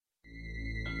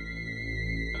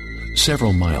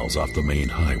Several miles off the main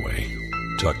highway,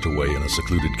 tucked away in a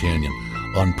secluded canyon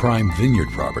on prime vineyard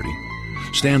property,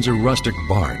 stands a rustic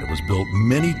barn that was built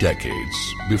many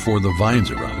decades before the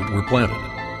vines around it were planted.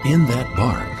 In that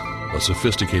barn, a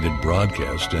sophisticated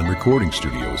broadcast and recording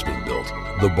studio has been built.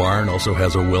 The barn also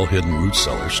has a well-hidden root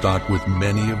cellar stocked with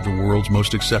many of the world's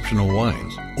most exceptional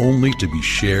wines, only to be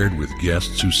shared with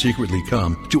guests who secretly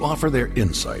come to offer their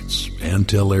insights and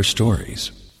tell their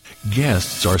stories.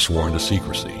 Guests are sworn to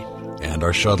secrecy and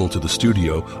are shuttled to the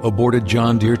studio aboard a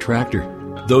John Deere tractor.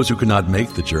 Those who cannot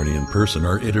make the journey in person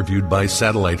are interviewed by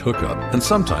satellite hookup, and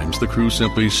sometimes the crew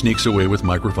simply sneaks away with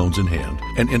microphones in hand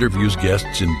and interviews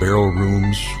guests in barrel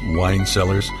rooms, wine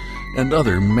cellars, and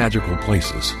other magical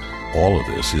places. All of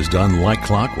this is done like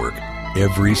clockwork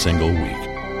every single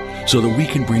week, so that we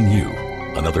can bring you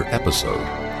another episode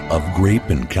of Grape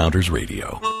Encounters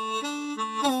Radio.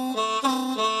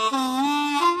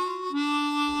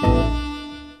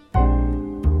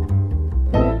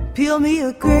 Peel me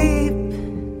a grape,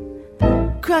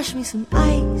 crush me some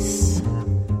ice,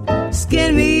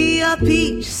 skin me a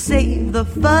peach, save the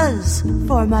fuzz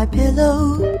for my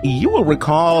pillow. You will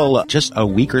recall just a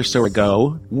week or so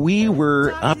ago, we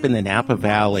were up in the Napa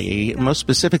Valley, most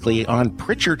specifically on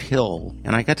Pritchard Hill,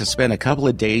 and I got to spend a couple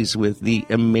of days with the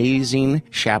amazing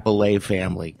Chappellet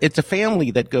family. It's a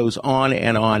family that goes on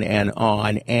and on and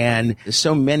on, and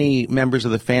so many members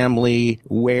of the family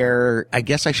wear, I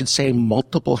guess I should say,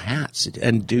 multiple hats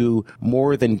and do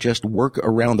more than just work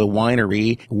around the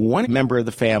winery. One member of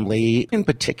the family in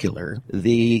particular,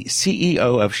 the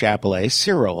CEO of Chappellet,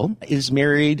 Cyril, is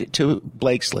married to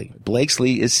Blakesley.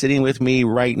 Blakesley is sitting with me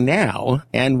right now,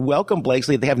 and welcome,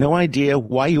 Blakesley. They have no idea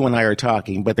why you and I are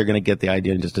talking, but they're going to get the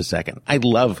idea in just a second. I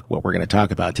love what we're going to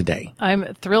talk about today.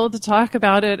 I'm thrilled to talk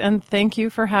about it, and thank you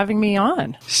for having me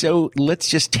on. So let's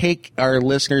just take our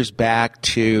listeners back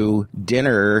to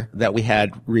dinner that we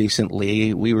had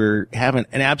recently. We were having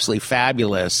an absolutely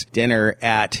fabulous dinner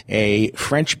at a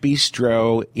French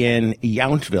bistro in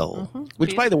Yountville,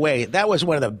 which, by the way, that was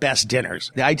one of the best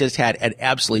dinners. I just had an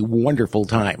absolutely wonderful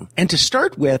time. And to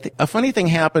start with, a funny thing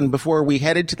happened before we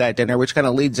headed to that dinner, which kind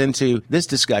of leads into this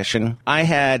discussion. I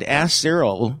had asked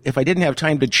Cyril if I didn't have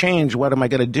time to change, what am I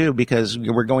going to do? Because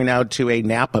we're going out to a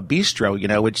Napa bistro, you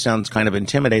know, which sounds kind of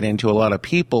intimidating to a lot of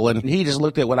people. And he just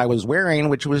looked at what I was wearing,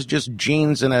 which was just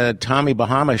jeans and a Tommy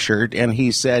Bahama shirt. And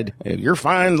he said, "You're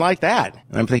fine like that."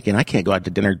 And I'm thinking, I can't go out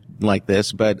to dinner like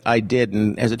this, but I did.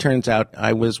 And as it turns out,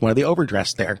 I was one of the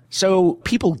overdressed there. So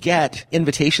people get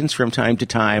invitations from time to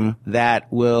time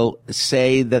that will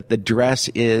say that the dress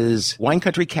is wine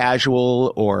country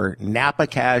casual or Napa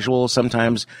casual.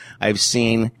 Sometimes I've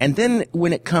seen. And then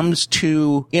when it comes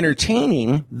to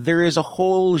entertaining, there is a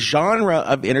whole genre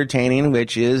of entertaining,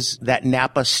 which is that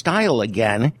Napa style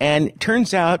again. And it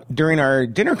turns out during our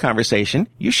dinner conversation,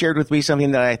 you shared with me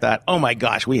something that I thought, oh my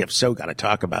gosh, we have so got to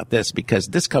talk about this, because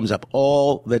this comes up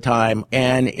all the time,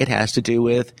 and it has to do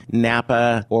with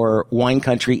Napa or wine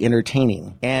country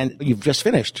entertaining. And you've just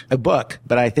finished a book,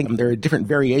 but I think there are different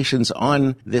variations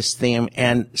on this theme.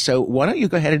 And so why don't you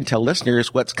go ahead and tell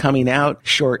listeners what's coming out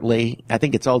shortly? I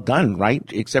think it's all done, right?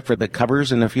 Except for the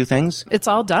covers and a few things. It's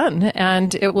all done,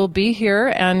 and it will be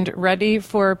here and ready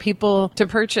for people to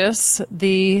purchase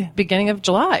the beginning of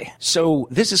July. So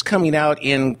this is coming out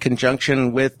in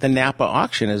conjunction with the Napa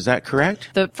auction. Is that correct?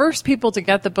 The first people to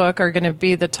get the book are going to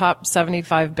be the top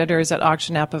 75 bidders at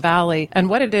Auction Napa Valley. And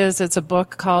what it is, it's a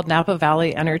book called Napa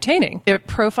Valley Entertaining. It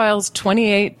profiles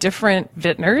 28 different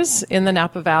vintners in the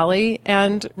Napa Valley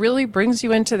and really brings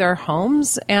you into their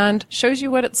homes and shows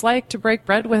you what it's like to break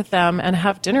bread with them and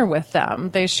have dinner with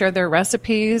them. They share their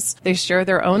recipes, they share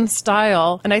their own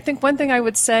style. And I think one thing I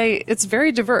would say, it's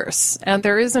very diverse, and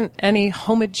there isn't any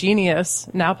homogeneous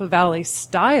Napa Valley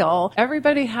style.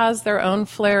 Everybody has their own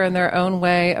flair and their own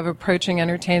way of approaching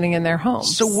entertaining in their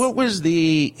homes. So what was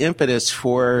the impetus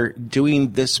for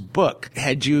doing this book?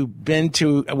 Had you been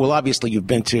to, well, obviously you've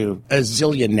been to a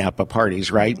zillion Napa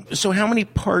parties, right? So how many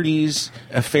parties,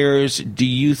 affairs do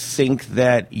you think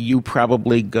that you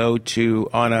probably go to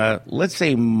on a, let's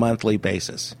say, monthly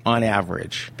basis on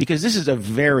average? Because this is a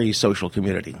very social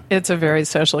community. It's a very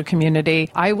social community.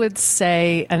 I would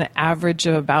say an average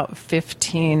of about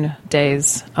 15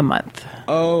 days a month.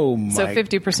 Oh, my. So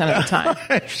 50% of the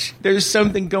time. There's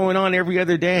something going on every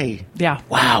other day. Yeah.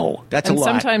 Wow, that's a lot.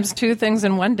 Sometimes 2 things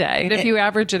in one day. If you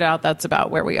average it out, that's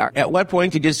about where we are. At what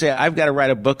point did you say, I've got to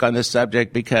write a book on this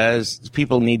subject because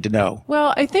people need to know?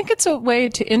 Well, I think it's a way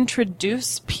to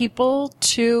introduce people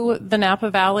to the Napa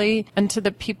Valley and to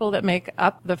the people that make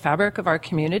up the fabric of our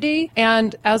community.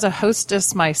 And as a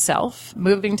hostess myself,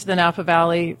 moving to the Napa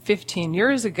Valley 15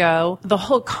 years ago, the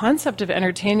whole concept of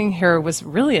entertaining here was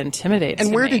really intimidating.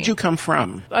 And where did you come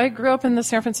from? I grew up in the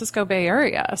San Francisco Bay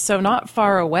Area, so not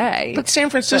far away. But San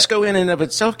Francisco in and of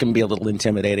itself can be a little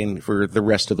intimidating for the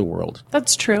rest of the world.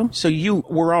 That's true. So you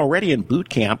were already in boot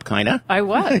camp, kind of. I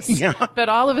was. Yeah. But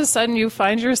all of a sudden you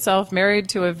find yourself married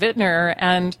to a vintner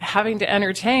and having to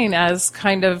entertain as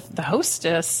kind of the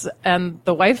hostess and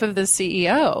the wife of the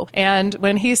CEO. And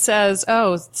when he says,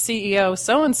 oh, CEO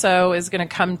so-and-so is going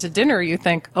to come to dinner, you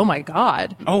think, oh my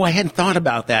God. Oh, I hadn't thought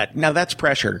about that. Now that's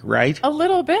pressure, right? A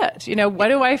little bit. What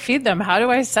do I feed them? How do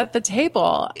I set the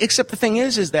table? Except the thing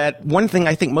is that one thing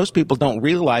I think most people don't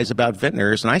realize about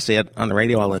vintners, and I say it on the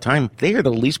radio all the time, they are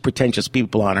the least pretentious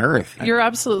people on earth. You're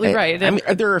absolutely right. I mean,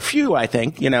 there are a few, I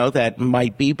think, that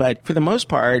might be, but for the most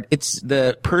part, it's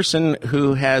the person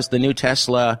who has the new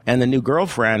Tesla and the new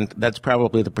girlfriend that's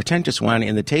probably the pretentious one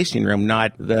in the tasting room,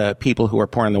 not the people who are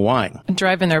pouring the wine.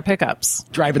 Driving their pickups.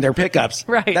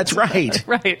 Right. That's right.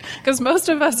 Right. Because most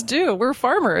of us do. We're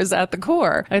farmers at the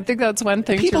core. I think that's one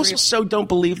thing. People so don't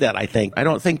believe that, I think. I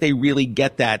don't think they really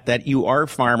get that you are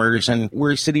farmers, and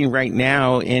we're sitting right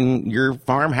now in your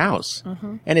farmhouse.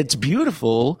 Mm-hmm. And it's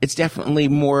beautiful. It's definitely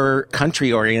more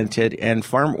country-oriented and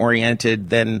farm-oriented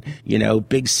than,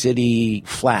 big city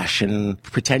flash and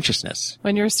pretentiousness.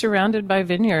 When you're surrounded by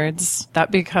vineyards,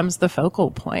 that becomes the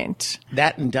focal point.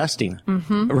 That and dusting.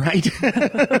 Mm-hmm.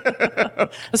 Right?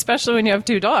 Especially when you have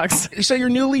 2 dogs. So you're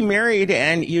newly married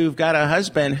and you've got a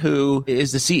husband who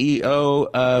is the CEO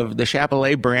of the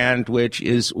Chappellet brand, which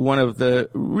is one of the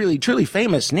really, truly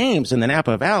famous names in the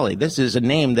Napa Valley. This is a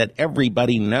name that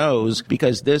everybody knows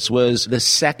because this was the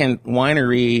second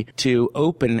winery to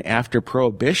open after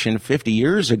Prohibition 50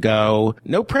 years ago.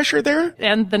 No pressure there?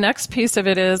 And the next piece of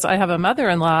it is I have a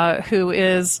mother-in-law who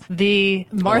is the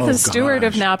Martha Stewart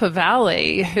of Napa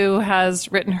Valley, who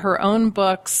has written her own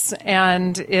books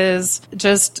and is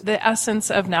just the essence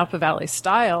of Napa Valley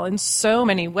style in so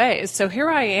many ways. So here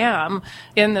I am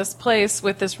in this place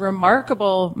with this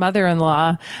remarkable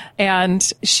mother-in-law,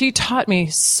 and she taught me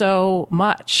so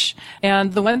much.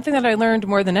 And the one thing that I learned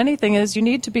more than anything is you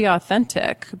need to be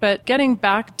authentic. But getting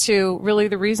back to really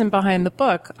the reason behind the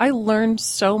book, I learned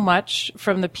so much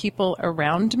from the people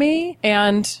around me.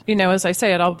 And, as I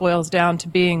say, it all boils down to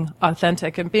being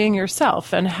authentic and being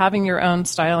yourself and having your own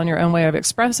style and your own way of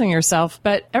expressing yourself.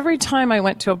 But every time I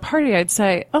went to a party, I'd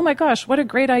say, oh my gosh, what a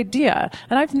great idea.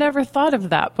 And I've never thought of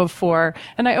that before.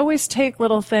 And I always take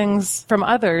little things from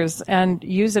others and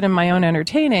use it in my own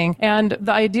entertaining. And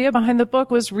the idea behind the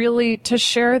book was really to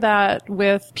share that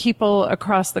with people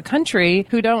across the country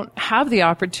who don't have the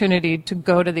opportunity to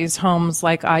go to these homes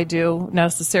like I do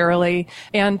necessarily,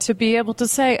 and to be able to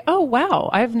say, oh wow,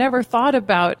 I've never thought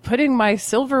about putting my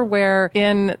silverware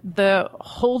in the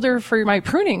holder for my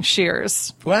pruning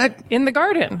shears. What? In the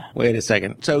garden. Wait a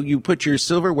second. So you put your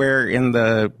silverware in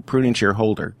the pruning shear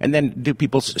holder, and then do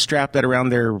people strap that around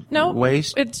their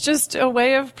waist? It's just a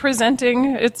way of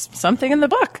presenting. It's something in the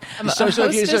book. A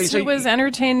hostess who was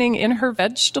entertaining in her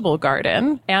vegetable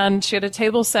garden, and she had a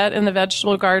table set in the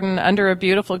vegetable garden under a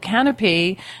beautiful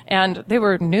canopy, and they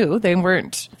were new. They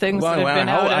weren't things that had been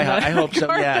out in the I hope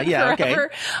so. Yeah, forever.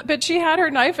 Okay. But she had her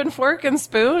knife and fork and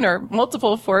spoon, or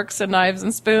multiple forks and knives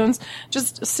and spoons,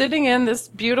 just sitting in this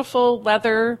beautiful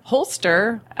leather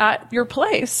holster at your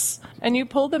place. And you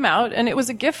pulled them out, and it was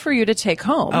a gift for you to take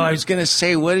home. Oh, I was going to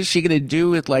say, what is she going to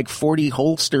do with like 40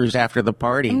 holsters after the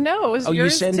party? No, it was yours you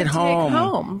send to it home. Take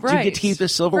home. Right. Do you get to keep the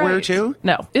silverware too?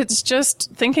 No, it's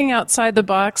just thinking outside the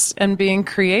box and being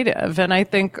creative. And I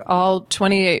think all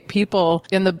 28 people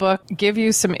in the book give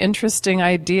you some interesting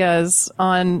ideas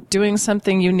on doing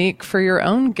something unique for your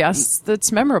own guests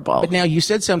that's memorable. But now you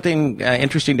said something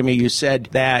interesting to me. You said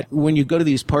that when you go to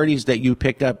these parties that you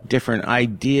picked up different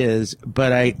ideas,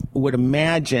 but I would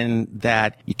imagine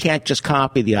that you can't just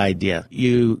copy the idea.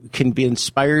 You can be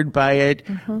inspired by it,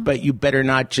 but you better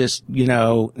not just,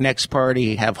 next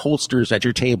party have holsters at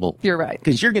your table. You're right.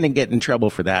 Because you're going to get in trouble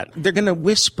for that. They're going to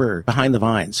whisper behind the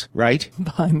vines, right?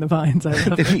 Behind the vines, I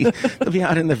love it. They'll be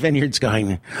out in the vineyards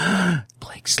going,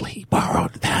 Blakesley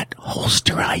borrowed that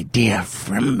holster idea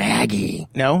from Maggie.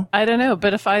 No? I don't know,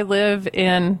 but if I live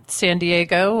in San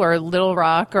Diego or Little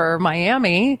Rock or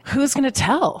Miami, who's going to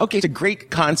tell? Okay, it's a great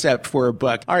concept for a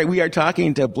book. All right, we are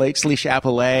talking to Blakesley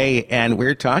Chappellet, and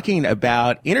we're talking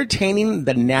about entertaining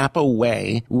the Napa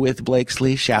way with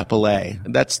Blakesley Chappellet.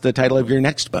 That's the title of your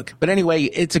next book. But anyway,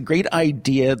 it's a great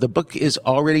idea. The book is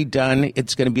already done.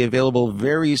 It's going to be available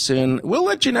very soon. We'll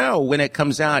let you know when it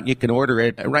comes out. You can order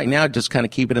it. Right now, just kind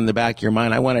of keep it in the back of your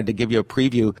mind. I wanted to give you a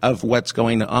preview of what's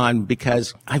going on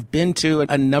because I've been to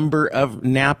a number of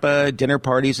Napa dinner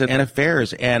parties and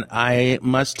affairs, and I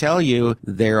must tell you,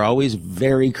 they're always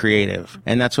very creative.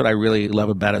 And that's what I really love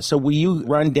about it. So will you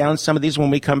run down some of these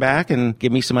when we come back and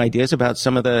give me some ideas about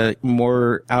some of the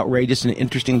more outrageous and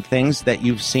interesting things that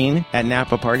you've seen at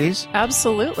Napa parties?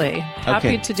 Absolutely.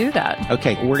 Happy to do that.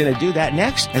 Okay, we're going to do that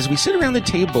next as we sit around the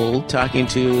table talking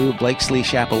to Blakesley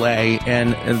Chappellet,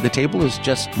 and the table is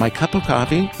just my cup of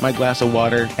coffee, my glass of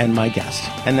water, and my guest.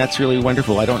 And that's really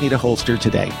wonderful. I don't need a holster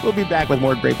today. We'll be back with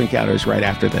more Grape Encounters right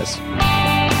after this.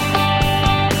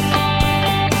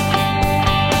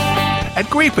 At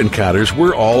Grape Encounters,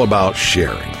 we're all about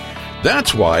sharing.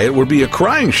 That's why it would be a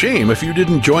crying shame if you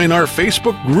didn't join our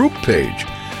Facebook group page.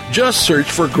 Just search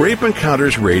for Grape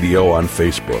Encounters Radio on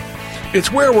Facebook.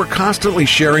 It's where we're constantly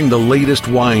sharing the latest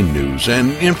wine news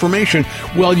and information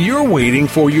while you're waiting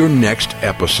for your next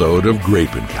episode of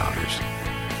Grape Encounters.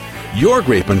 Your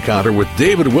Grape Encounter with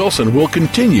David Wilson will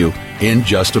continue in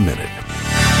just a minute.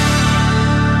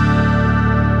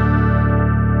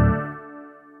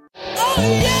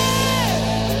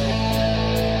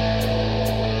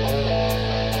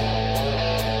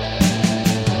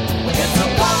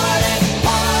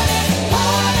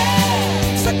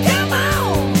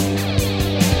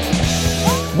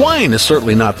 Wine is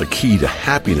certainly not the key to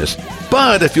happiness,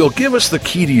 but if you'll give us the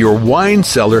key to your wine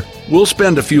cellar, we'll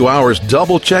spend a few hours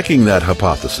double-checking that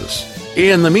hypothesis.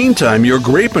 In the meantime, your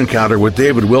Grape Encounter with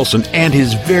David Wilson and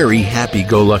his very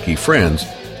happy-go-lucky friends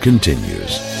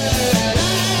continues.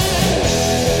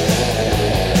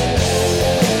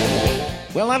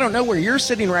 Well, I don't know where you're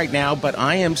sitting right now, but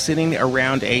I am sitting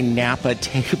around a Napa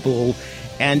table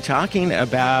and talking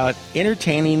about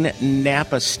entertaining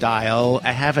Napa style.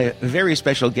 I have a very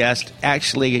special guest.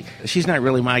 Actually, she's not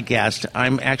really my guest.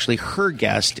 I'm actually her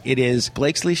guest. It is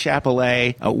Blakesley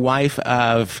Chappellet, a wife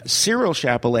of Cyril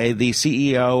Chappellet, the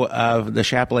CEO of the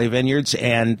Chappellet Vineyards,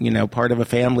 and, part of a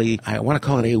family. I want to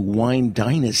call it a wine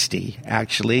dynasty,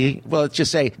 actually. Well, let's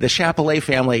just say the Chappellet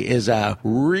family is a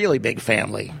really big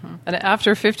family. Mm-hmm. And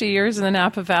after 50 years in the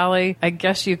Napa Valley, I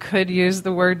guess you could use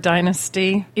the word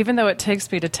dynasty. Even though it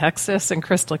takes me to Texas and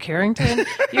Crystal Carrington,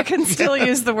 you can still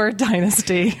use the word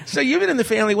dynasty. So you've been in the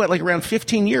family, around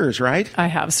 15 years, right? I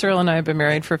have. Cyril and I have been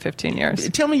married for 15 years.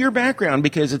 Tell me your background,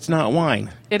 because it's not wine.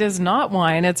 It is not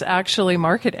wine. It's actually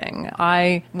marketing.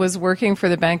 I was working for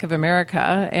the Bank of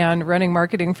America and running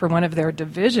marketing for one of their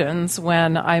divisions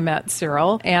when I met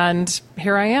Cyril. And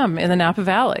here I am in the Napa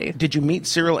Valley. Did you meet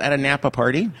Cyril at a Napa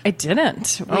party? I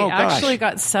didn't. We actually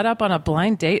got set up on a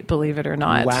blind date, believe it or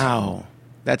not. Wow.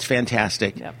 That's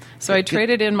fantastic. Yeah. So I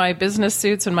traded in my business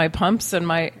suits and my pumps and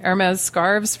my Hermes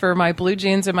scarves for my blue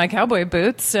jeans and my cowboy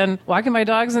boots and walking my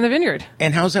dogs in the vineyard.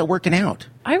 And how's that working out?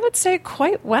 I would say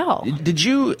quite well. Did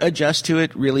you adjust to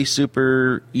it really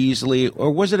super easily, or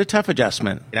was it a tough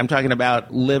adjustment? I'm talking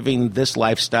about living this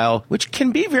lifestyle, which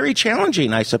can be very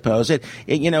challenging, I suppose. I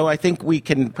think we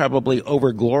can probably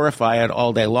over-glorify it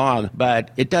all day long, but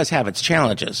it does have its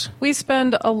challenges. We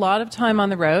spend a lot of time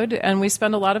on the road, and we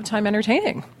spend a lot of time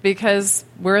entertaining because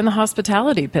we're in the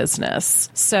hospitality business.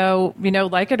 So,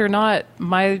 like it or not,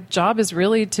 my job is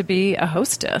really to be a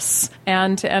hostess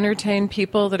and to entertain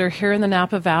people that are here in the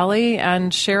Napa Valley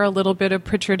and share a little bit of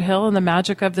Pritchard Hill and the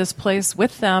magic of this place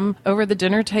with them over the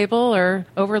dinner table or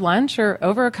over lunch or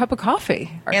over a cup of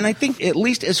coffee. And I think, at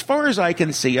least as far as I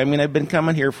can see, I've been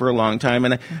coming here for a long time,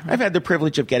 and I've had the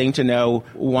privilege of getting to know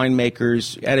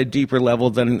winemakers at a deeper level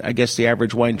than I guess the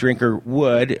average wine drinker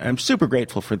would. I'm super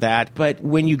grateful for that. But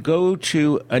when you go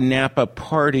to a Napa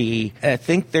party, I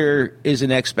think there is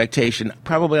an expectation,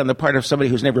 probably on the part of somebody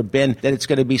who's never been, that it's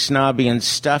going to be snobby and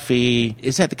stuffy.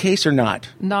 Is that the case or not?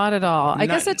 Not at all. I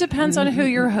guess it depends on who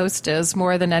your host is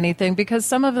more than anything, because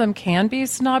some of them can be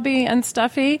snobby and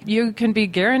stuffy. You can be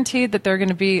guaranteed that there are going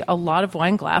to be a lot of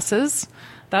wine glasses.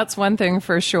 That's one thing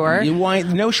for sure.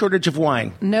 No shortage of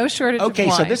wine. No shortage of wine. Okay,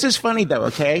 so this is funny, though,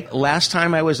 okay? Last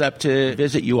time I was up to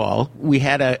visit you all, we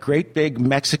had a great big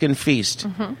Mexican feast.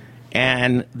 Mm-hmm.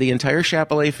 and the entire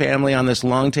Chappellet family on this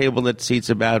long table that seats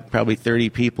about probably 30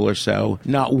 people or so,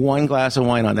 not one glass of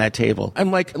wine on that table.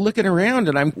 I'm like looking around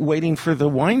and I'm waiting for the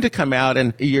wine to come out,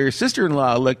 and your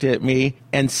sister-in-law looked at me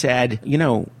and said,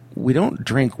 we don't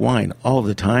drink wine all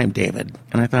the time, David.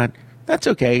 And I thought, that's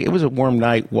okay. It was a warm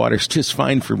night. Water's just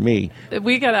fine for me.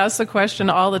 We get asked the question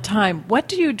all the time, what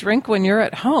do you drink when you're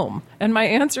at home? And my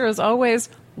answer is always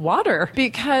water,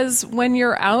 because when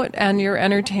you're out and you're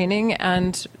entertaining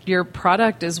and your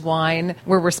product is wine,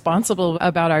 we're responsible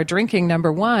about our drinking,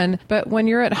 number one. But when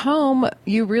you're at home,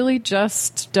 you really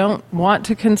just don't want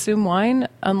to consume wine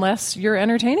unless you're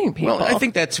entertaining people. Well, I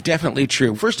think that's definitely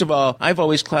true. First of all, I've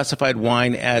always classified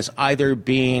wine as either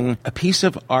being a piece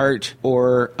of art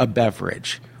or a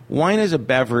beverage. Wine as a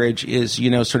beverage is,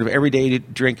 sort of everyday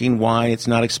drinking wine. It's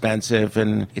not expensive,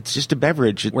 and it's just a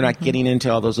beverage. We're not getting into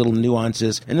all those little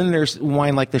nuances. And then there's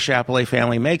wine like the Chappellet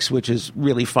family makes, which is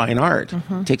really fine art.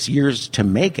 It takes years to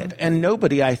make it. And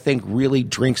nobody, I think, really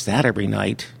drinks that every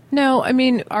night. No, I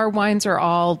mean, our wines are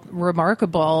all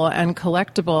remarkable and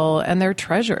collectible, and they're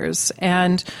treasures.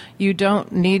 And you don't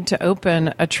need to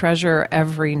open a treasure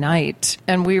every night.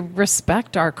 And we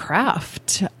respect our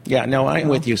craft. Yeah, no, I'm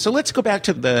with you. So let's go back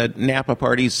to the Napa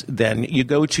parties then. You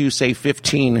go to, say,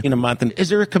 15 in a month. And is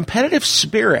there a competitive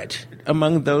spirit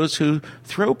among those who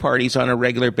throw parties on a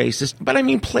regular basis, but I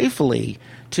mean playfully,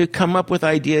 to come up with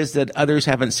ideas that others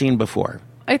haven't seen before?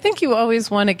 I think you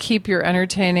always want to keep your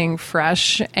entertaining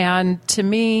fresh and, to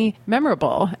me,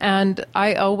 memorable. And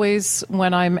I always,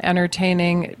 when I'm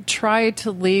entertaining, try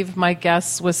to leave my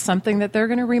guests with something that they're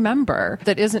going to remember,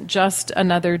 that isn't just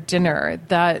another dinner,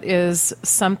 that is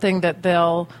something that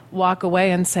they'll walk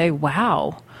away and say,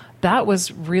 wow, that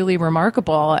was really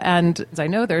remarkable. And I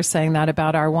know they're saying that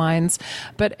about our wines,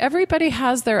 but everybody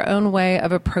has their own way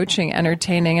of approaching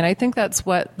entertaining. And I think that's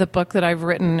what the book that I've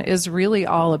written is really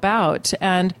all about.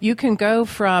 And you can go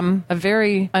from a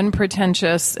very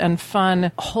unpretentious and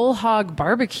fun whole hog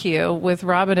barbecue with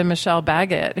Robin and Michelle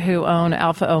Baggett, who own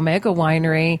Alpha Omega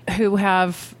Winery, who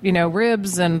have,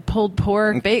 ribs and pulled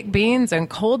pork, baked beans and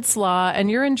cold slaw.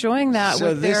 And you're enjoying that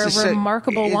with their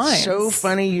remarkable wines. It's so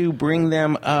funny you bring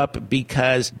them up,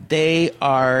 because they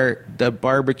are the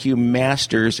barbecue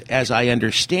masters, as I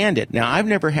understand it. Now, I've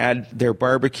never had their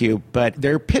barbecue, but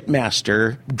their pit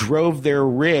master drove their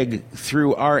rig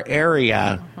through our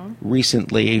area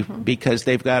recently because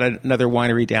they've got another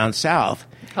winery down south.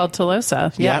 Called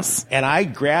Tolosa, yes. Yeah. And I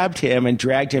grabbed him and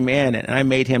dragged him in, and I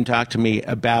made him talk to me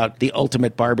about the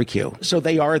ultimate barbecue. So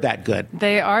they are that good.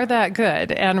 They are that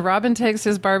good. And Robin takes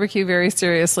his barbecue very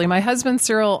seriously. My husband,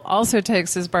 Cyril, also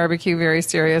takes his barbecue very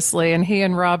seriously, and he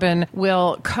and Robin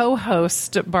will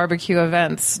co-host barbecue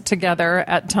events together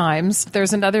at times.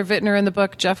 There's another vintner in the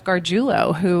book, Jeff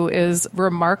Gargiulo, who is a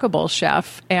remarkable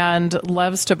chef and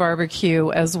loves to barbecue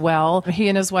as well. He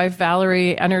and his wife,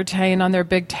 Valerie, entertain on their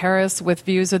big terrace with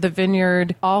views of the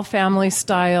vineyard, all family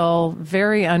style,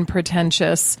 very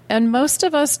unpretentious. And most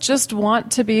of us just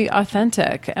want to be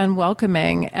authentic and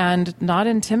welcoming and not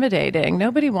intimidating.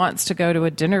 Nobody wants to go to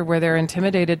a dinner where they're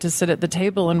intimidated to sit at the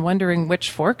table and wondering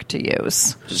which fork to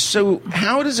use. So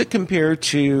how does it compare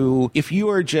to if you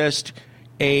are just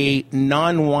a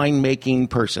non-winemaking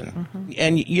person,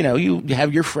 and you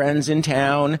have your friends in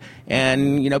town,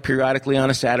 and periodically on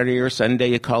a Saturday or Sunday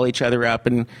you call each other up,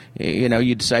 and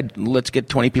you decide, let's get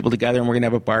 20 people together and we're gonna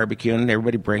have a barbecue, and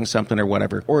everybody brings something or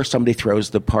whatever, or somebody throws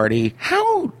the party.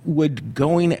 How would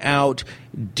going out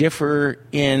differ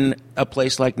in a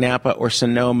place like Napa or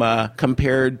Sonoma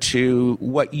compared to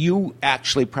what you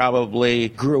actually probably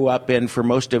grew up in for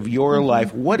most of your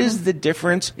life? What is the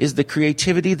difference? Is the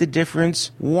creativity the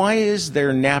difference? Why is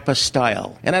there Napa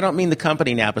style? And I don't mean the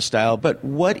company Napa style, but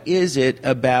what is it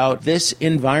about this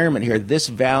environment here, this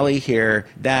valley here,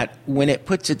 that when it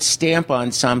puts its stamp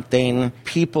on something,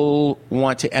 people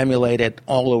want to emulate it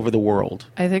all over the world?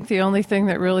 I think the only thing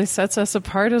that really sets us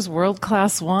apart is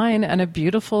world-class wine and a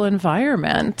beautiful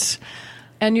environment.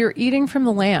 And you're eating from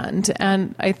the land.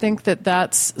 And I think that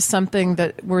that's something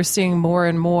that we're seeing more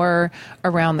and more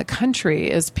around the country,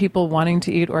 is people wanting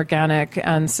to eat organic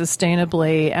and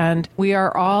sustainably. And we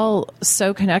are all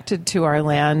so connected to our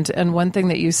land. And one thing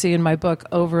that you see in my book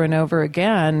over and over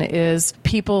again is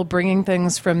people bringing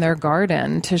things from their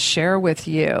garden to share with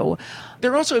you.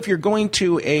 They're also, if you're going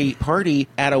to a party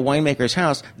at a winemaker's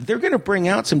house, they're going to bring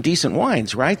out some decent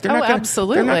wines, right? They're not gonna,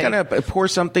 absolutely. They're not going to pour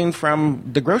something from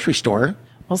the grocery store.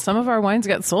 Well, some of our wines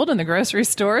get sold in the grocery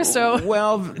store, so...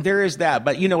 Well, there is that,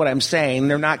 but you know what I'm saying.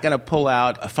 They're not going to pull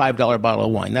out a $5 bottle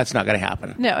of wine. That's not going to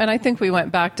happen. No, and I think we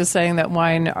went back to saying that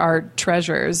wine are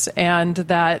treasures and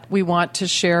that we want to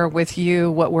share with you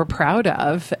what we're proud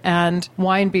of. And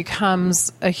wine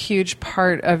becomes a huge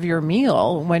part of your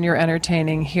meal when you're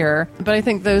entertaining here. But I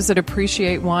think those that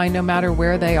appreciate wine, no matter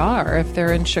where they are, if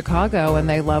they're in Chicago and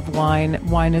they love wine,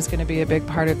 wine is going to be a big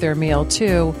part of their meal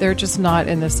too. They're just not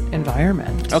in this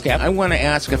environment. Okay, I want to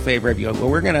ask a favor of you. Well,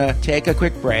 we're going to take a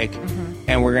quick break,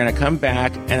 and we're going to come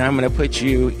back, and I'm going to put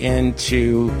you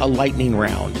into a lightning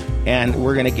round. And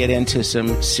we're going to get into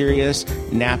some serious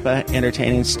Napa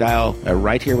entertaining style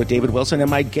right here with David Wilson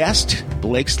and my guest,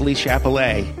 Blakesley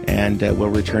Chappellet. And we'll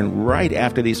return right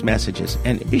after these messages.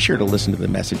 And be sure to listen to the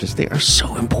messages. They are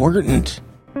so important.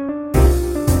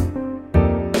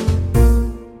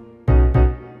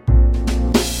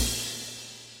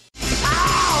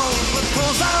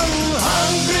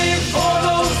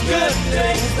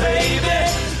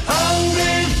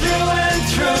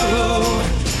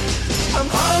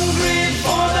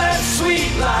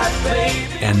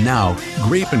 And now,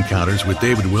 Grape Encounters with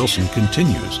David Wilson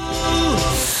continues.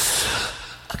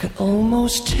 I can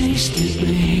almost taste it,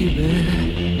 baby,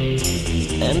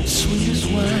 and it's sweet as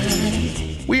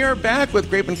wine. We are back with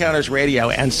Grape Encounters Radio,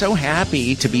 and so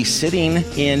happy to be sitting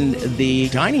in the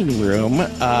dining room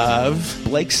of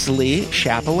Blakesley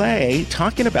Chappellet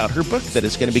talking about her book that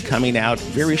is going to be coming out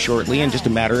very shortly in just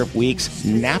a matter of weeks,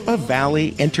 Napa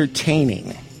Valley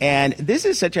Entertaining. And this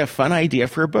is such a fun idea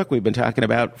for a book we've been talking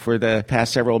about for the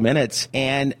past several minutes.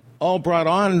 And all brought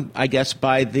on, I guess,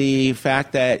 by the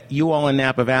fact that you all in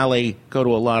Napa Valley go to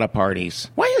a lot of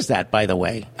parties. Why is that, by the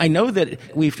way? I know that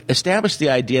we've established the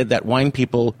idea that wine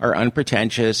people are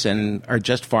unpretentious and are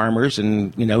just farmers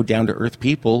and, you know, down-to-earth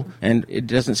people. And it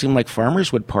doesn't seem like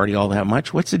farmers would party all that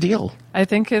much. What's the deal? I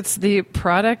think it's the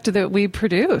product that we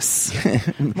produce.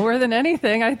 More than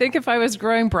anything, I think if I was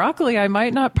growing broccoli, I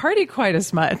might not party quite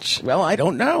as much. Well, I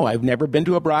don't know. I've never been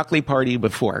to a broccoli party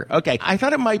before. Okay, I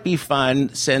thought it might be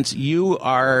fun since you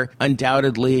are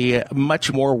undoubtedly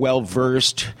much more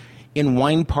well-versed in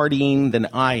wine partying than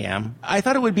I am. I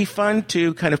thought it would be fun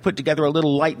to kind of put together a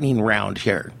little lightning round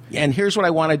here. And here's what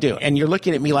I want to do. And you're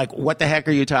looking at me like, what the heck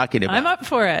are you talking about? I'm up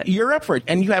for it. You're up for it.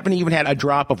 And you haven't even had a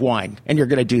drop of wine. And you're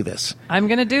going to do this. I'm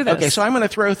going to do this. Okay, so I'm going to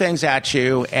throw things at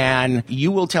you. And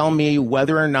you will tell me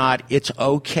whether or not it's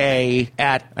okay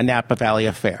at a Napa Valley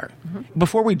affair.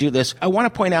 Before we do this, I want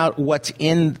to point out what's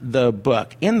in the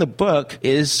book. In the book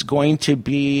is going to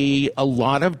be a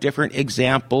lot of different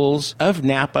examples of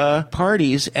Napa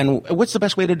parties. And what's the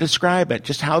best way to describe it?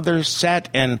 Just how they're set,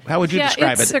 and how would you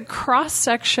describe it? It's a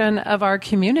cross-section of our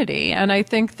community. And I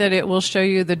think that it will show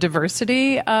you the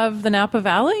diversity of the Napa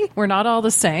Valley. We're not all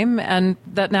the same, and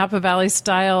that Napa Valley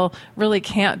style really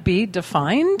can't be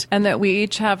defined, and that we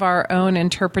each have our own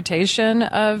interpretation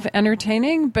of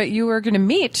entertaining. But you are going to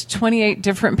meet 28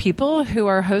 different people who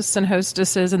are hosts and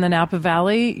hostesses in the Napa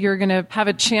Valley. You're going to have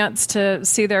a chance to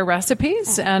see their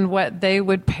recipes and what they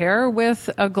would pair with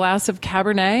a glass of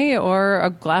Cabernet or a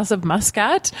glass of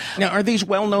Muscat. Now, are these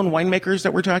well-known winemakers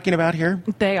that we're talking about here?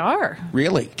 They are.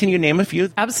 Really? Can you name a few?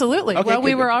 Absolutely. Okay, well,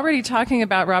 we were already talking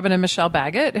about Robin and Michelle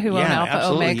Baggett, who own Alpha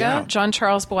Omega. Yeah. John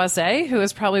Charles Boisset, who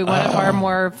is probably one of our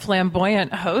more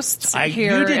flamboyant hosts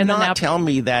here you did in the not Napa. tell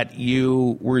me that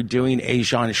you were doing a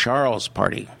Jean Charles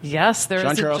party. Yes, there's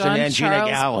Jean a Charles John and Gina Charles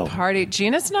Gallo. party.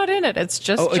 Gina's not in it. It's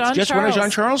just Oh, John it's just Charles. one of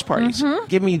Jean Charles' parties.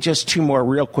 Give me just two more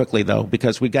real quickly, though,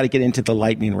 because we got to get into the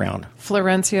lightning round.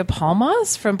 Florencia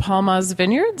Palmas from Palmas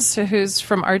Vineyards, who's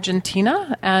from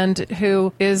Argentina and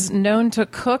who is known to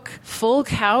cook full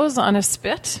cows on a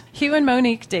spit. Hugh and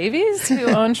Monique Davies, who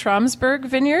own Schramsberg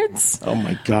Vineyards. Oh,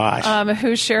 my gosh.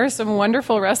 Who share some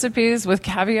wonderful recipes with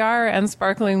caviar and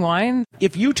sparkling wine.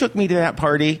 If you took me to that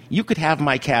party, you could have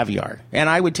my caviar, and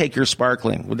I would take your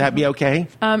sparkling. Would that be okay?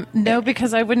 No,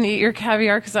 because I wouldn't eat your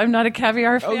caviar because I'm not a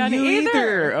caviar fan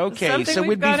either. Okay, Something so we've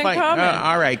we'd be got in fine. common.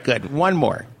 All right, good. One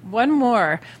more. One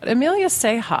more. Amelia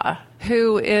Ceja,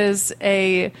 who is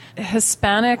a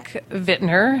Hispanic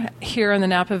vintner here in the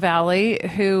Napa Valley,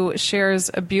 who shares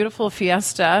a beautiful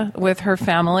fiesta with her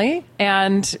family.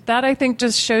 And that, I think,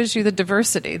 just shows you the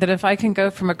diversity, that if I can go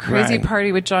from a crazy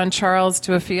party with John Charles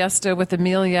to a fiesta with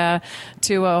Amelia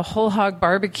to a whole hog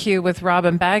barbecue with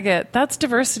Robin Baggett, that's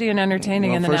diversity and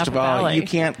entertaining in the Napa Valley. First of all, you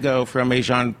can't go from a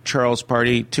Jean Charles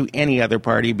party to any other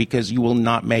party because you will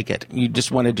not make it. You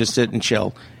just want to just sit and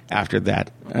chill. after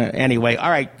that. Anyway, all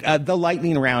right, the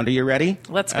lightning round. Are you ready?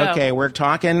 Let's go. Okay, we're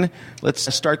talking.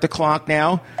 Let's start the clock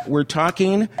now. We're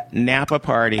talking Napa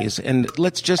parties, and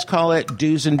let's just call it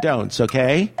do's and don'ts,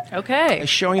 okay? Okay.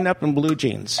 Showing up in blue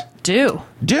jeans. Do.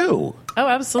 Do. Oh,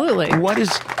 absolutely. What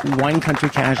is wine country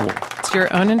casual? It's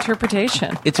your own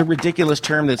interpretation. It's a ridiculous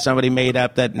term that somebody made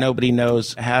up that nobody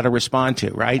knows how to respond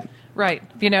to, right? Right.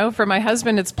 You know, for my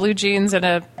husband, it's blue jeans and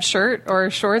a shirt, or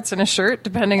shorts and a shirt,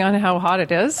 depending on how hot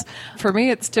it is. For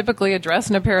me, it's typically a dress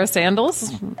and a pair of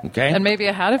sandals. Okay. And maybe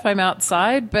a hat if I'm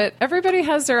outside. But everybody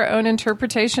has their own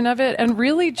interpretation of it, and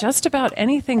really just about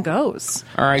anything goes.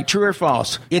 All right, true or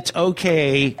false? It's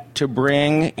okay to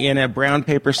bring in a brown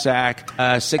paper sack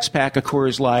a 6-pack of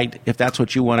Coors Light if that's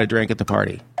what you want to drink at the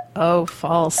party. Oh,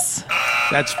 false.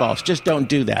 That's false. Just don't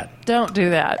do that. Don't do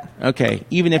that. Okay,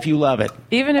 even if you love it.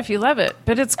 Even if you love it.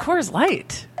 But it's Coors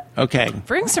Light. Okay.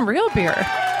 Bring some real beer.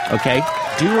 Okay,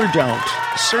 do or don't.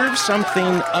 Serve something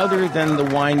other than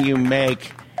the wine you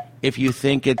make if you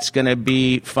think it's going to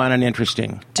be fun and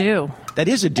interesting. Do. That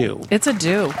is a do. It's a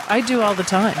do. I do all the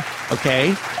time.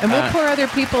 Okay. And we'll pour other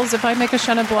people's. If I make a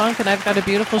Chenin Blanc and I've got a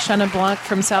beautiful Chenin Blanc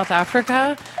from South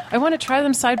Africa, I want to try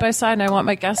them side by side, and I want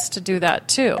my guests to do that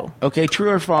too. Okay, true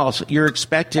or false? You're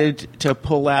expected to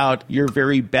pull out your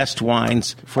very best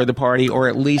wines for the party, or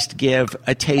at least give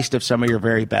a taste of some of your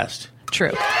very best.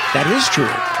 True. That is true.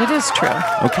 It is true.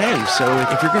 Okay, so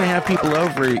if you're going to have people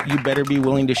over, you better be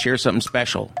willing to share something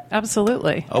special.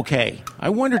 Absolutely. Okay, I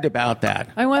wondered about that.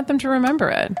 I want them to remember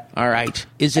it. All right.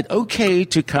 Is it okay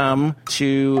to come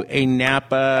to a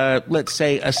Napa, let's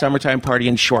say a summertime party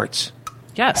in shorts?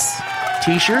 Yes.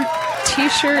 T-shirt?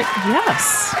 T-shirt,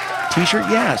 yes. T-shirt,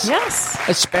 yes. Yes.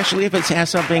 Especially if it has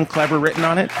something clever written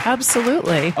on it?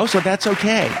 Absolutely. Oh, so that's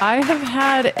okay. I have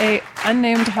had a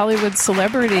unnamed Hollywood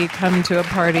celebrity come to a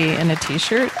party in a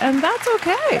T-shirt, and that's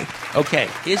okay. Okay.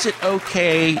 Is it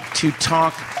okay to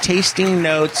talk tasting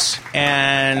notes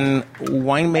and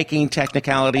winemaking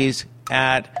technicalities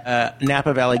at a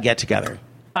Napa Valley get-together?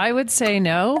 I would say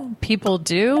no. People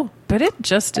do, but it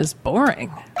just is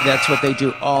boring. That's what they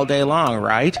do all day long,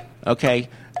 right? Okay.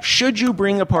 Should you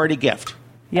bring a party gift?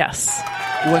 Yes.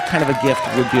 What kind of a gift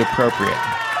would be appropriate?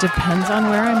 Depends on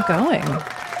where I'm going.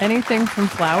 Anything from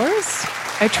flowers?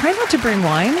 I try not to bring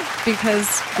wine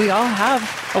because we all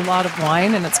have a lot of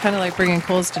wine, and it's kind of like bringing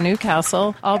coals to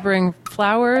Newcastle. I'll bring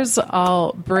flowers.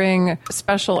 I'll bring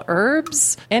special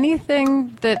herbs.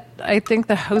 Anything that I think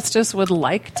the hostess would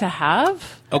like to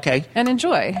have. Okay. And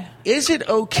enjoy. Is it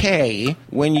okay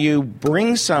when you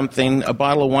bring something, a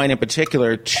bottle of wine in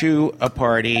particular, to a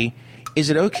party,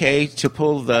 is it okay to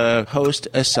pull the host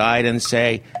aside and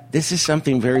say, this is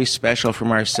something very special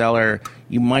from our cellar.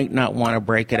 You might not want to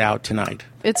break it out tonight?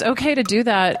 It's okay to do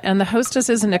that, and the hostess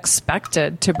isn't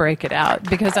expected to break it out,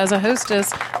 because as a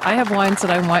hostess, I have wines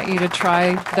that I want you to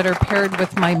try that are paired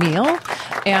with my meal,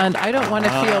 and I don't want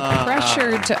to feel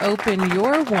pressured to open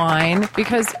your wine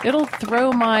because it'll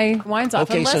throw my wines off.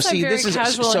 Okay, so unless I'm see, very this is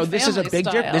casual and this is a family big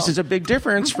style. this is a big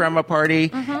difference from a party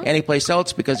anyplace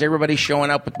else, because everybody's showing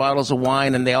up with bottles of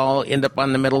wine and they all end up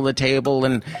on the middle of the table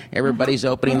and everybody's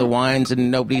opening the wines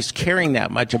and nobody's caring that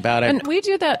much about it. And we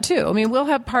do that too. I mean, we'll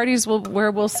have parties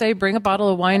where we'll say, bring a bottle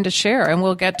of wine to share, and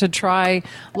we'll get to try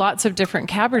lots of different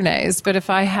Cabernets. But if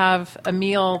I have a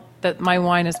meal that my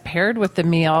wine is paired with the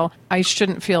meal, I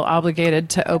shouldn't feel obligated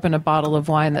to open a bottle of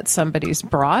wine that somebody's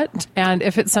brought. And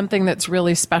if it's something that's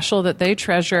really special that they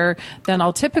treasure, then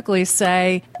I'll typically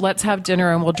say, let's have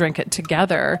dinner and we'll drink it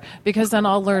together, because then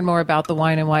I'll learn more about the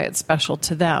wine and why it's special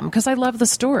to them, because I love the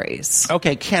stories.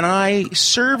 Okay, can I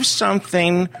serve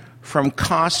something from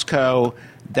Costco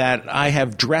that I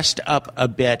have dressed up a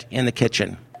bit in the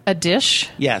kitchen? A dish?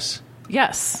 Yes.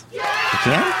 Yes. You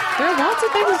can? There are lots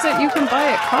of things that you can buy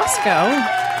at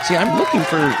Costco. See, I'm looking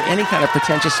for any kind of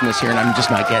pretentiousness here, and I'm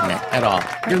just not getting it at all.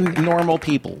 You're normal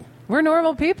people. We're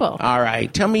normal people. All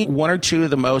right. Tell me one or two of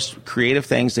the most creative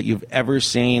things that you've ever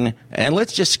seen. And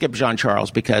let's just skip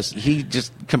Jean-Charles, because he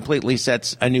just completely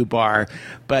sets a new bar.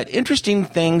 But interesting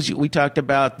things. We talked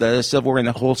about the silverware in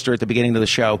the holster at the beginning of the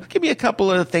show. Give me a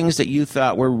couple of things that you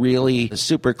thought were really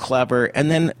super clever. And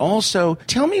then also,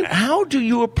 tell me, how do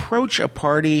you approach a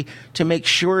party to make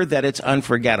sure that it's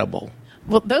unforgettable?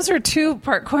 Well, those are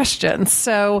two-part questions.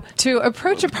 So to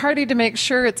approach a party to make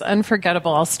sure it's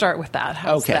unforgettable, I'll start with that.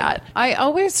 How's that? I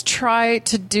always try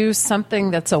to do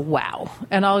something that's a wow.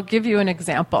 And I'll give you an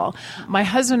example. My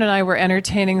husband and I were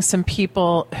entertaining some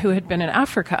people who had been in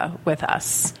Africa with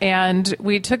us. And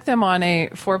we took them on a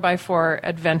 4x4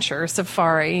 adventure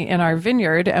safari in our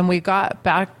vineyard. And we got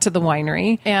back to the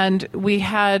winery. And we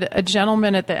had a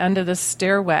gentleman at the end of the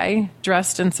stairway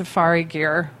dressed in safari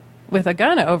gear with a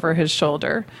gun over his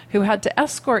shoulder who had to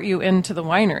escort you into the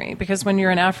winery, because when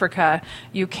you're in Africa,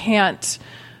 you can't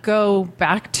go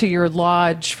back to your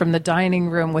lodge from the dining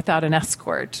room without an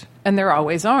escort. And they're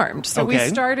always armed. So we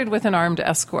started with an armed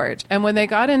escort. And when they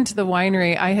got into the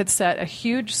winery, I had set a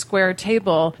huge square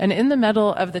table, and in the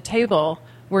middle of the table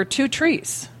were 2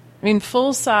 trees. I mean,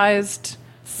 full-sized,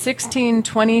 16,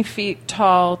 20 feet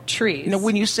tall trees. Now,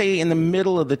 when you say in the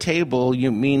middle of the table,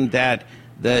 you mean that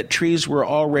the trees were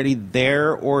already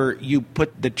there, or you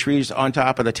put the trees on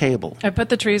top of the table? I put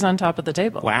the trees on top of the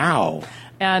table. Wow.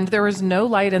 And there was no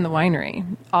light in the winery.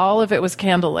 All of it was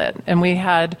candlelit. And we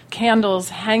had candles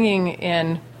hanging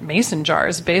in mason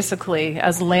jars, basically,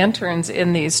 as lanterns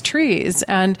in these trees.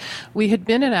 And we had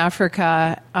been in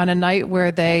Africa on a night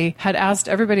where they had asked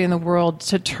everybody in the world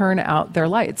to turn out their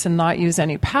lights and not use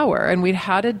any power. And we'd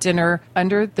had a dinner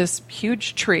under this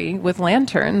huge tree with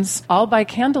lanterns, all by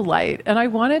candlelight. And I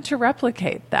wanted to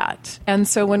replicate that. And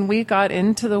so when we got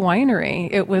into the winery,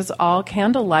 it was all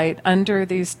candlelight under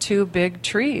these 2 big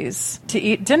trees to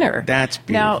eat dinner. That's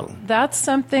beautiful. Now, that's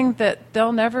something that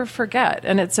they'll never forget,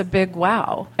 and it's a big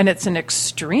wow. And it's an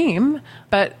extreme,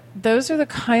 but those are the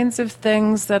kinds of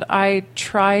things that I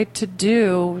try to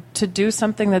do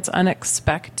something that's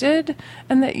unexpected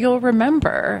and that you'll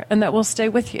remember and that will stay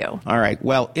with you. All right.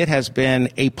 Well, it has been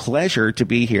a pleasure to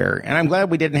be here. And I'm glad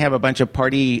we didn't have a bunch of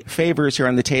party favors here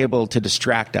on the table to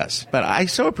distract us. But I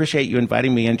so appreciate you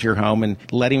inviting me into your home and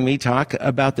letting me talk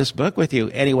about this book with you.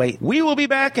 Anyway, we will be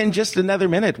back in just another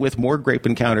minute with more Grape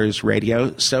Encounters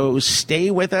Radio. So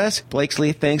stay with us.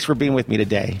 Blakesley, thanks for being with me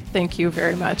today. Thank you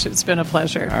very much. It's been a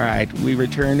pleasure. All right. We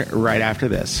return right after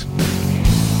this.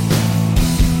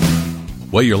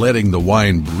 While you're letting the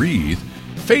wine breathe,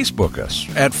 Facebook us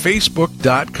at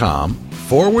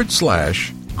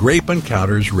facebook.com/Grape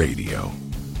Encounters Radio.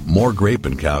 More Grape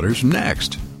Encounters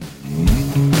next.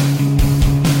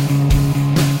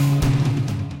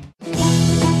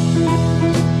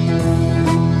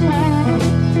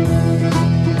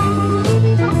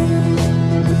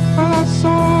 I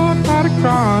saw Patty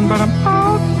crying, but I'm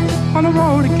out on the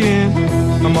road again.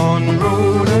 I'm on the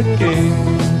road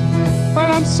again.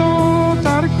 But I'm so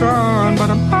tired of crying, but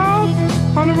I'm out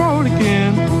on the road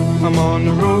again. I'm on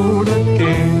the road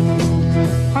again.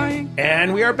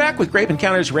 And we are back with Grape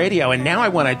Encounters Radio, and now I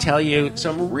want to tell you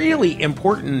some really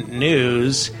important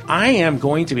news. I am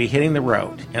going to be hitting the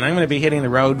road, and I'm going to be hitting the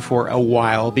road for a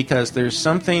while because there's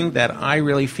something that I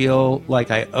really feel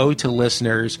like I owe to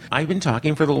listeners. I've been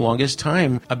talking for the longest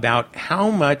time about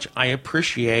how much I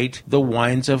appreciate the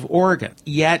wines of Oregon.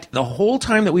 Yet, the whole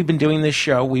time that we've been doing this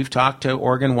show, we've talked to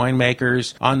Oregon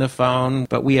winemakers on the phone,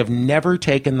 but we have never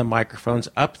taken the microphones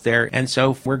up there, and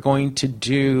so we're going to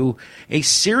do a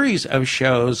series of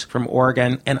shows from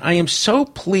Oregon, and I am so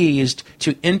pleased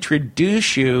to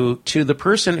introduce you to the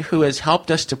person who has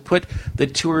helped us to put the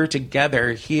tour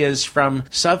together. He is from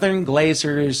Southern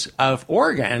Glazers of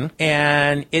Oregon,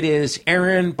 and it is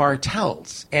Aaron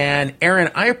Bartels. And Aaron,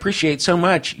 I appreciate so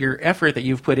much your effort that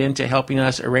you've put into helping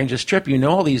us arrange this trip. You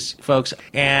know all these folks,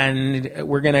 and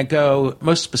we're going to go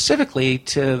most specificically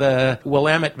to the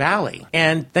Willamette Valley.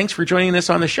 And thanks for joining us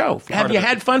on the show. Have you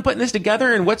had fun putting this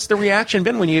together, and what's the reaction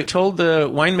been when you told the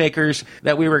winemakers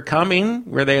that we were coming?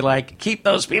 Were they like, keep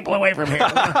those people away from here?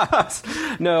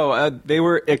 No, they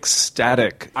were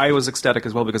ecstatic. I was ecstatic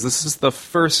as well because this is the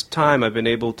first time I've been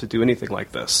able to do anything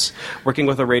like this. Working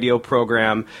with a radio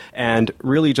program and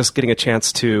really just getting a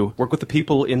chance to work with the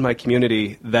people in my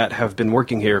community that have been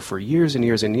working here for years and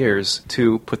years and years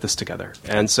to put this together.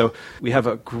 And so we have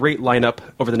a great lineup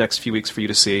over the next few weeks for you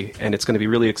to see, and it's going to be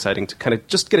really exciting to kind of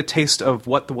just get a taste of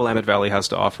what the Willamette Valley has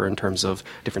to offer in terms of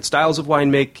different styles of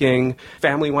winemaking,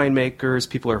 family winemakers,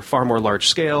 people are far more large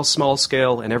scale, small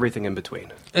scale, and everything in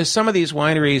between. Some of these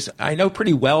wineries I know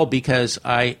pretty well because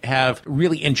I have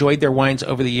really enjoyed their wines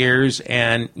over the years.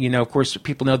 And, you know, of course,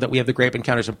 people know that we have the Grape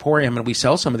Encounters Emporium and we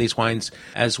sell some of these wines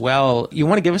as well. You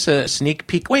want to give us a sneak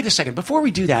peek? Wait a second. Before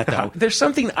we do that, though, there's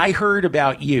something I heard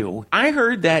about you. I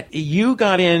heard that you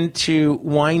got into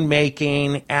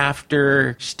winemaking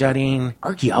after studying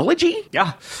archaeology?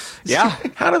 Yeah.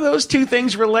 How do those two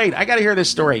things relate? I got to hear this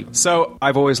story. So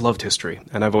I've always loved history,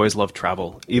 and I've always loved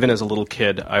travel. Even as a little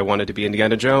kid, I wanted to be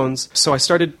Indiana Jones. So I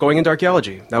started going into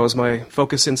archaeology. That was my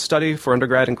focus in study for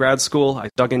undergrad and grad school. I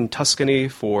dug in Tuscany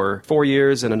for 4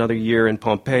 years and another year in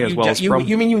Pompeii as well as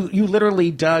you mean you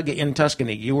literally dug in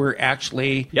Tuscany? You were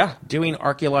actually doing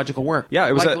archaeological work. Yeah,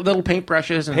 it was like little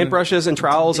paintbrushes and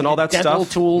trowels and all that dental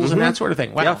stuff. tools and that sort of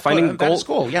thing. Wow. Yeah, finding gold. That's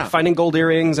cool. Yeah, finding gold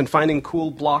earrings and finding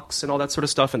cool blocks and all that sort of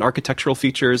stuff and architectural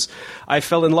features. I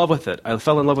fell in love with it. I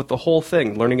fell in love with the whole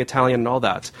thing, learning Italian and all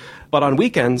that. But on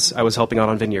weekends, I was helping out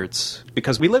on vineyards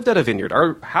because we lived at a vineyard.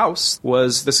 Our house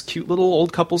was this cute little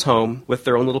old couple's home with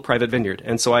their own little private vineyard.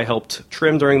 And so I helped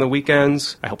trim during the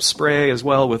weekends. I helped spray as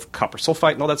well with copper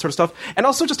sulfite and all that sort of stuff. And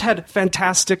also just had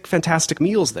fantastic, fantastic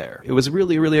meals there. It was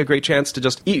really, really a great chance to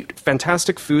just eat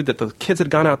fantastic food that the kids had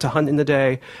gone out to hunt in the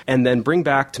day and then bring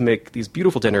back to make these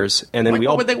beautiful dinners. And then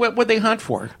what would they hunt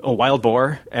for? Oh, wild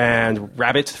boar and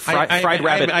rabbit, fried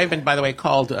rabbit. I've been, by the way,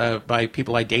 called by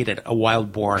people I dated a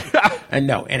wild boar. And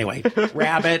no, anyway,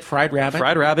 rabbit, fried rabbit.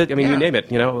 Fried rabbit, I mean, you name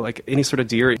it, like any sort of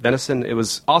deer, venison. It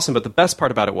was awesome, but the best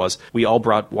part about it was we all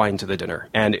brought wine to the dinner,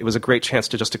 and it was a great chance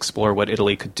to just explore what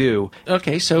Italy could do.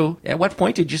 Okay, so at what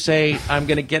point did you say, I'm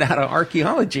going to get out of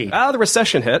archaeology? The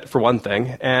recession hit, for one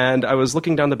thing, and I was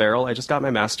looking down the barrel. I just got my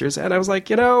master's, and I was like,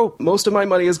 most of my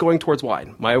money is going towards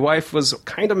wine. My wife was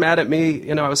kind of mad at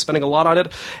me. I was spending a lot on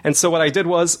it, and so what I did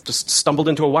was just stumbled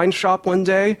into a wine shop one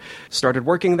day, started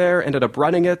working there, ended up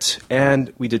running it,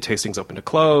 and we did tastings open to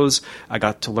close. I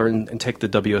got to learn and take the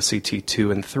WSET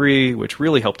 2 and 3, which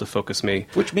really helped to focus me.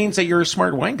 Which means that you're a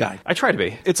smart wine guy. I try to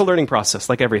be. It's a learning process,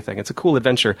 like everything. It's a cool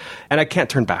adventure, and I can't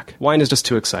turn back. Wine is just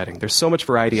too exciting. There's so much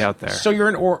variety out there. So you're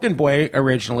an Oregon boy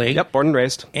originally. Yep, born and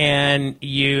raised. And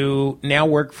you now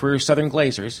work for Southern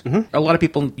Glazers. Mm-hmm. A lot of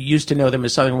people used to know them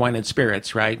as Southern Wine and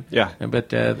Spirits, right? Yeah. But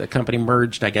the company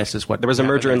merged, I guess, is what there was a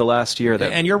merger in the last year.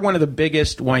 And you're one of the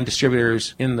biggest wine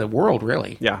distributors in the world,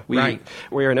 really. Yeah.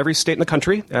 We are in every state in the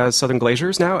country as Southern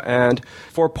Glazers now. And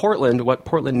for Portland, what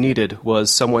Portland needed was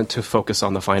someone to focus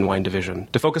on the fine wine division,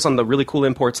 to focus on the really cool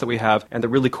imports that we have and the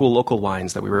really cool local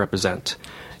wines that we represent.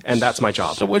 And that's my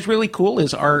job. So what's really cool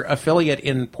is our affiliate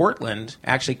in Portland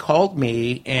actually called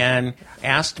me and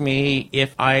asked me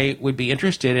if I would be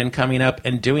interested in coming up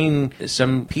and doing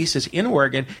some pieces in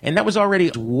Oregon. And that was already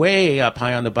way up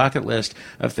high on the bucket list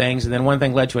of things. And then one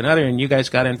thing led to another, and you guys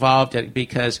got involved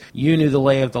because you knew the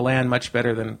lay of the land much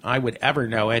better than I would ever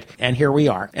know it. And here we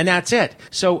are. And that's it.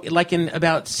 So like in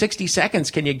about 60 seconds,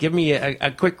 can you give me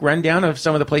a quick rundown of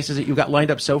some of the places that you've got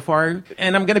lined up so far?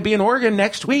 And I'm going to be in Oregon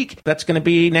next week. That's going to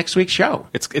be next week's show.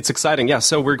 It's exciting, yeah.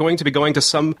 So we're going to be going to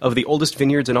some of the oldest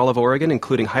vineyards in all of Oregon,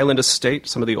 including Highland Estate,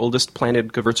 some of the oldest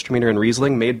planted Gewürztraminer and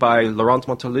Riesling made by Laurent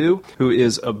Montelou, who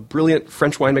is a brilliant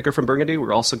French winemaker from Burgundy.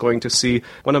 We're also going to see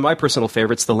one of my personal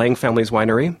favorites, the Lang family's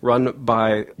winery, run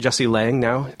by Jesse Lang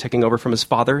now, taking over from his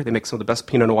father. They make some of the best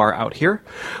Pinot Noir out here.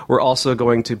 We're also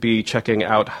going to be checking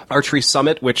out Archery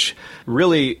Summit, which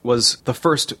really was the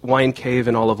first wine cave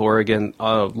in all of Oregon,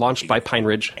 launched by Pine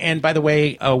Ridge. And by the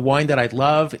way, a wine that I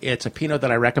love, it's a Pinot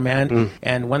that I recommend,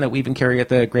 and one that we even carry at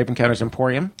the Grape Encounters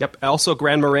Emporium. Yep. Also,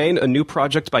 Grand Moraine, a new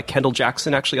project by Kendall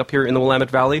Jackson, actually up here in the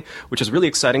Willamette Valley, which is really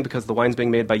exciting because the wine's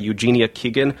being made by Eugenia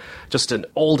Keegan, just an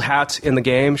old hat in the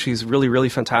game. She's really, really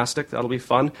fantastic. That'll be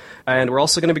fun. And we're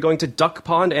also going to be going to Duck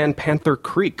Pond and Panther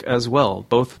Creek as well,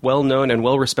 both well-known and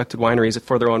well-respected wineries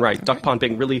for their own right. Duck Pond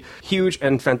being really huge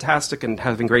and fantastic and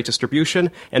having great distribution,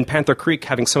 and Panther Creek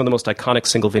having some of the most iconic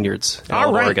single vineyards in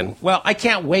all of Oregon. Well, I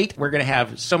can't wait. We're going to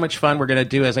have so much fun. We're going to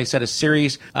do, as I said, a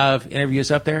series of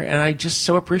interviews up there, and I just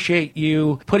so appreciate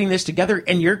you putting this together,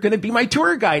 and you're going to be my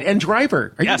tour guide and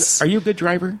driver. Are you a good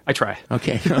driver? I try.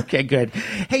 Okay, good.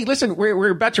 Hey, listen, we're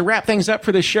about to wrap things up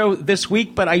for the show this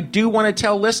week, but I do want to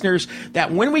tell listeners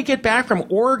that when we get back from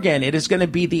Oregon, it is going to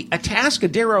be the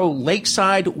Atascadero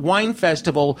Lakeside Wine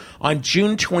Festival on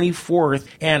June 24th,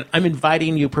 and I'm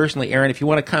inviting you personally, Aaron, if you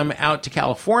want to come out to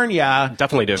California.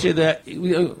 Definitely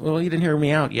do. Well, you didn't hear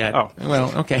me out yet. Oh.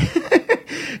 Well, okay.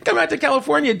 Come out to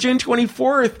California, June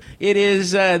 24th. It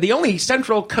is the only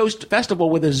Central Coast festival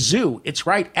with a zoo. It's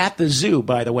right at the zoo,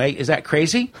 by the way. Is that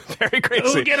crazy? Very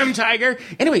crazy. Oh, get him, Tiger.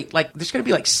 Anyway, there's going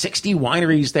to be 60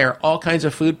 wineries there, all kinds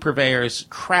of food purveyors,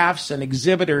 crafts, and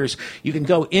exhibitors. You can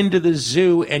go into the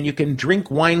zoo and you can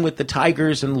drink wine with the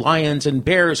tigers and lions and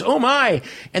bears. Oh, my.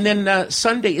 And then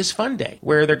Sunday is Fun Day,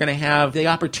 where they're going to have the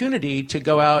opportunity to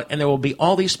go out, and there will be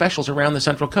all these specials around the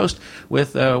Central Coast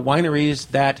with wineries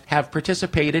that have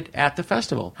participated located at the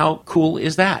festival. How cool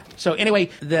is that? So anyway,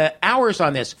 the hours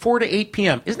on this, 4 to 8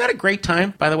 p.m. Isn't that a great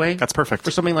time, by the way? That's perfect.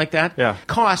 For something like that? Yeah.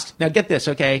 Cost, now get this,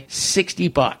 okay,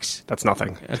 $60. That's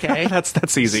nothing. Okay?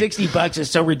 That's easy. $60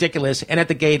 is so ridiculous, and at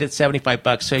the gate it's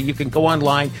 $75. So you can go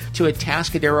online to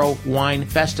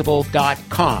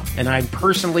AtascaderoWineFestival.com. And I'm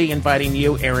personally inviting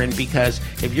you, Aaron, because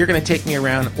if you're going to take me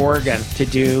around Oregon to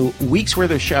do weeks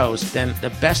worth of shows, then the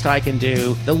best I can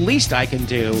do, the least I can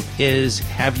do, is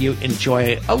have you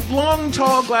enjoy a long,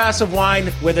 tall glass of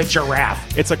wine with a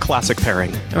giraffe. It's a classic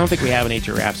pairing. I don't think we have any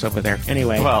giraffes over there.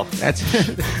 Anyway, well, that's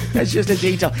just a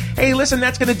detail. Hey, listen,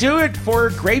 that's going to do it for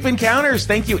Grape Encounters.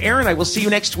 Thank you, Aaron. I will see you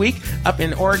next week up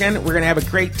in Oregon. We're going to have a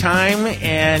great time,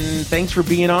 and thanks for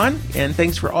being on, and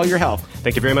thanks for all your help.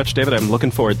 Thank you very much, David. I'm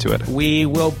looking forward to it. We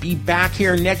will be back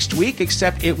here next week,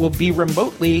 except it will be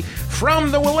remotely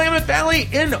from the Willamette Valley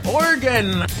in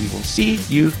Oregon. We will see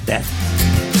you then.